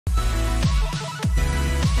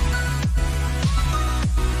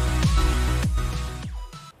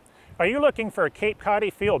Are you looking for a Cape Coddy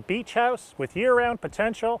feel beach house with year-round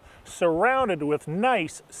potential, surrounded with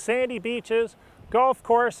nice sandy beaches, golf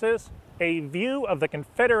courses, a view of the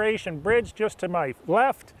Confederation Bridge just to my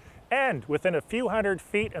left, and within a few hundred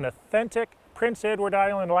feet an authentic Prince Edward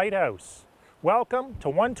Island lighthouse? Welcome to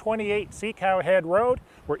 128 Sea Cow Head Road.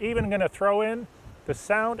 We're even going to throw in the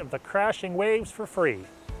sound of the crashing waves for free.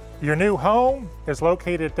 Your new home is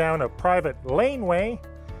located down a private laneway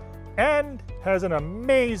and has an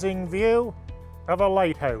amazing view of a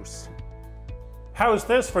lighthouse. How's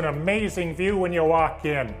this for an amazing view when you walk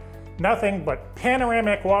in? Nothing but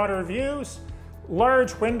panoramic water views,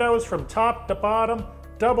 large windows from top to bottom,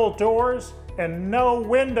 double doors, and no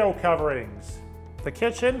window coverings. The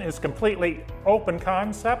kitchen is completely open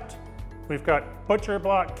concept. We've got butcher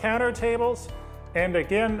block counter tables, and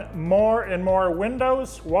again, more and more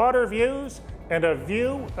windows, water views, and a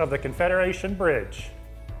view of the Confederation Bridge.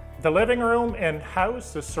 The living room and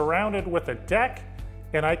house is surrounded with a deck,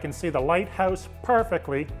 and I can see the lighthouse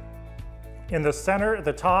perfectly in the center at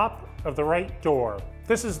the top of the right door.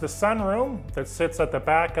 This is the sunroom that sits at the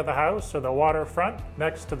back of the house, or the waterfront,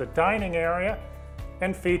 next to the dining area,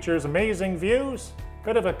 and features amazing views,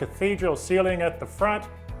 bit of a cathedral ceiling at the front,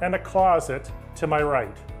 and a closet to my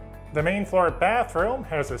right. The main floor bathroom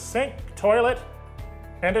has a sink, toilet,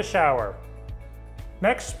 and a shower.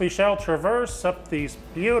 Next, we shall traverse up these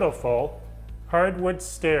beautiful hardwood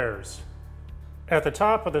stairs. At the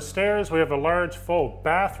top of the stairs, we have a large full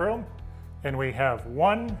bathroom, and we have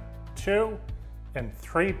 1, 2, and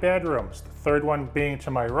 3 bedrooms, the third one being to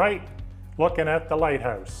my right, looking at the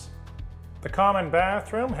lighthouse. The common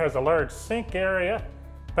bathroom has a large sink area,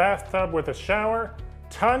 bathtub with a shower,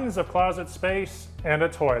 tons of closet space, and a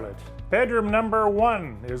toilet. Bedroom number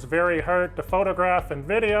 1 is very hard to photograph and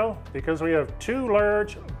video because we have 2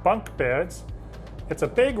 large bunk beds. It's a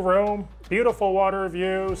big room, beautiful water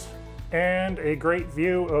views, and a great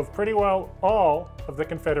view of pretty well all of the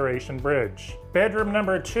Confederation Bridge. Bedroom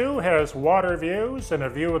number 2 has water views and a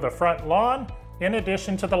view of the front lawn, in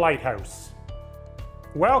addition to the lighthouse.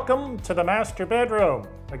 Welcome to the master bedroom.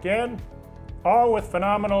 Again, all with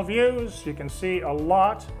phenomenal views. You can see a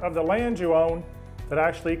lot of the land you own that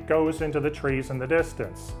actually goes into the trees in the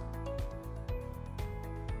distance.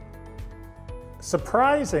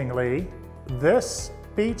 Surprisingly, this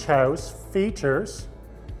beach house features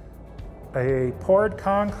a poured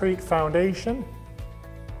concrete foundation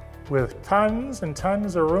with tons and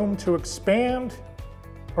tons of room to expand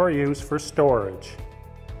or use for storage.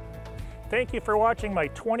 Thank you for watching my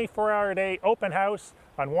 24-hour-a-day open house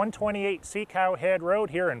on 128 Sea Cow Head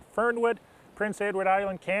Road here in Fernwood, Prince Edward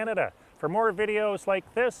Island, Canada. For more videos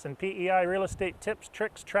like this and PEI real estate tips,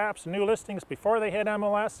 tricks, traps, and new listings before they hit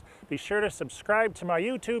MLS, be sure to subscribe to my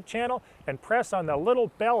YouTube channel and press on the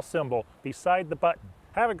little bell symbol beside the button.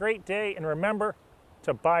 Have a great day, and remember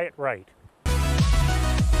to buy it right.